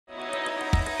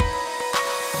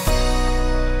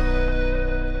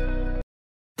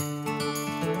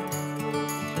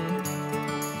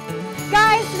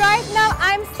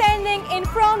in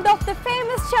front of the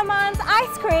famous Chaman's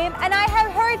ice cream, and I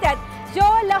have heard that जो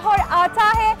लाहौर आता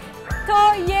है तो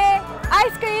ये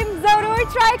ice cream ज़रूर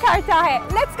try करता है.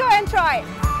 Let's go and try.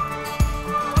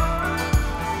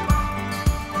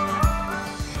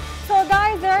 So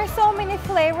guys, there are so many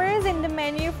flavors in the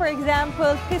menu. For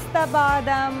example, pista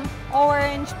badam,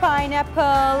 orange,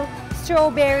 pineapple,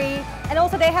 strawberry, and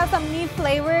also they have some new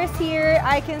flavors here.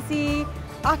 I can see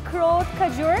akrot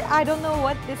kajur. I don't know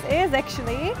what this is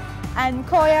actually, and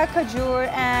koya kajur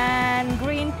and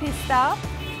green pista.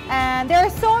 And there are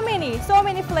so many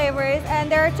flavors, and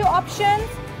there are two options: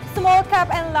 small cup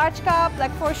and large cup.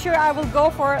 Like for sure, I will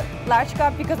go for large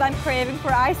cup because I'm craving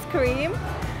for ice cream,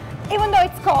 even though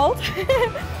it's cold.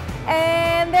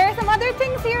 And there are some other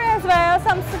things here as well,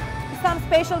 some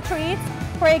special treats.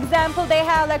 For example, they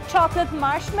have like chocolate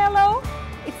marshmallow.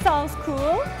 It sounds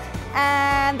cool.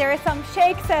 And there are some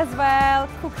shakes as well,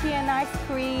 cookie and ice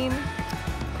cream.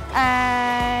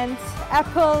 And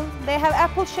apple, they have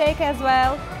apple shake as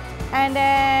well. And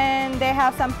then they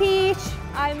have some peach.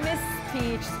 I miss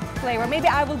peach flavor. Maybe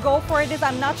I will go for this,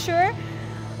 I'm not sure.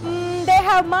 They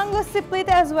have mango split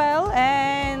as well,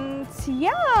 and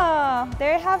yeah,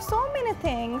 they have so many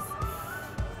things.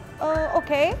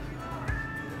 Okay.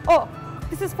 Oh,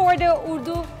 this is for the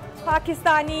Urdu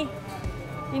Pakistani,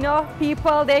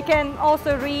 people. They can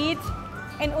also read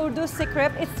in Urdu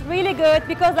script. It's really good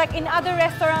because like in other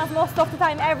restaurants, most of the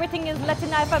time everything is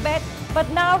Latin alphabet, but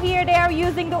now here they are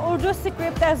using the Urdu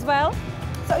script as well.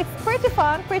 So it's pretty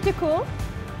fun, pretty cool.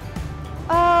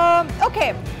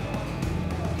 Okay.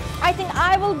 I think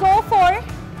I will go for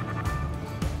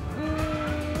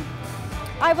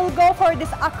this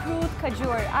akrut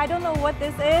kajur. I don't know what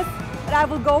this is, but I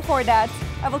will go for that.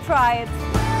 I will try it.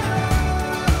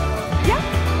 Yeah.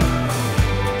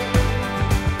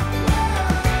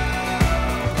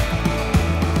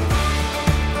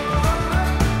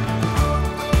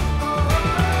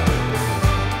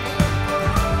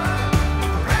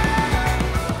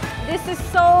 This is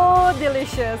so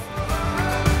delicious.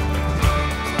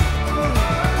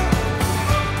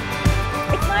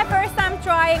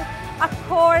 Trying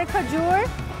akor kajur.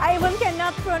 I even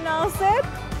cannot pronounce it,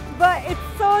 but it's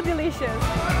so delicious.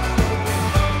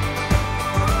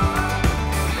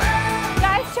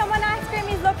 Guys, Chaman ice cream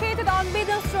is located on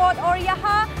Beatles Road, और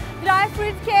यहाँ dry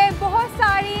fruit के बहुत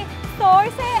सारी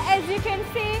stores हैं. As you can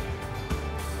see,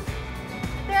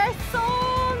 there are so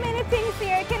many things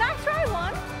here. Can I try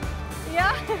one?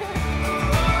 Yeah.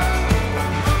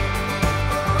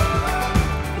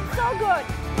 It's so good.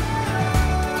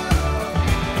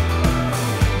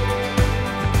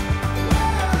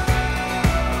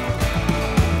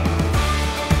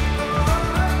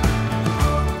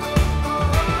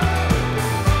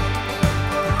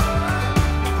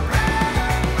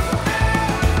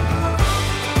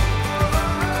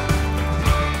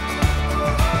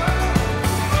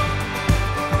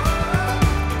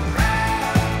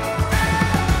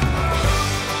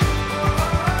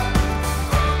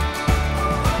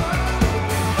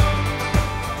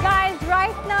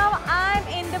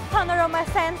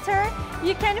 Center.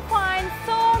 You can find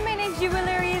so many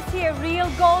jewelries here, real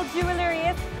gold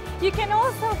jewelries. You can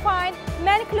also find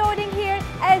men clothing here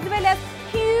as well as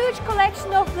huge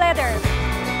collection of leather.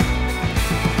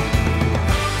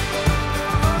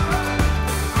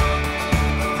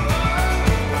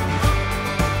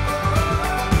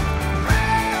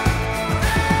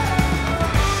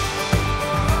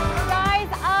 Guys,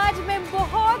 आज मैं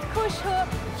बहुत खुश हूँ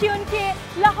क्योंकि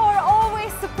Lahore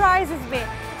always surprises me.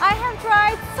 I have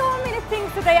tried so many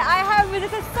things today. I have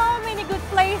visited so many good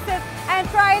places and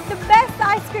tried the best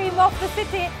ice cream of the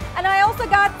city. And I also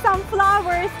got some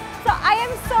flowers. So I am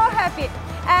so happy.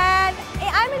 And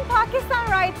I'm in Pakistan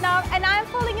right now and I'm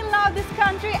falling in love with this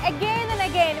country again and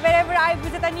again wherever I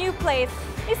visit a new place.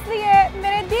 इसलिए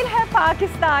मेरा दिल है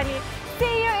Pakistani.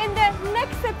 See you in the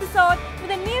next episode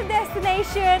with a new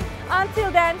destination.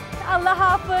 Until then, Allah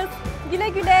Hafiz.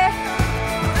 Güle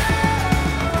güle.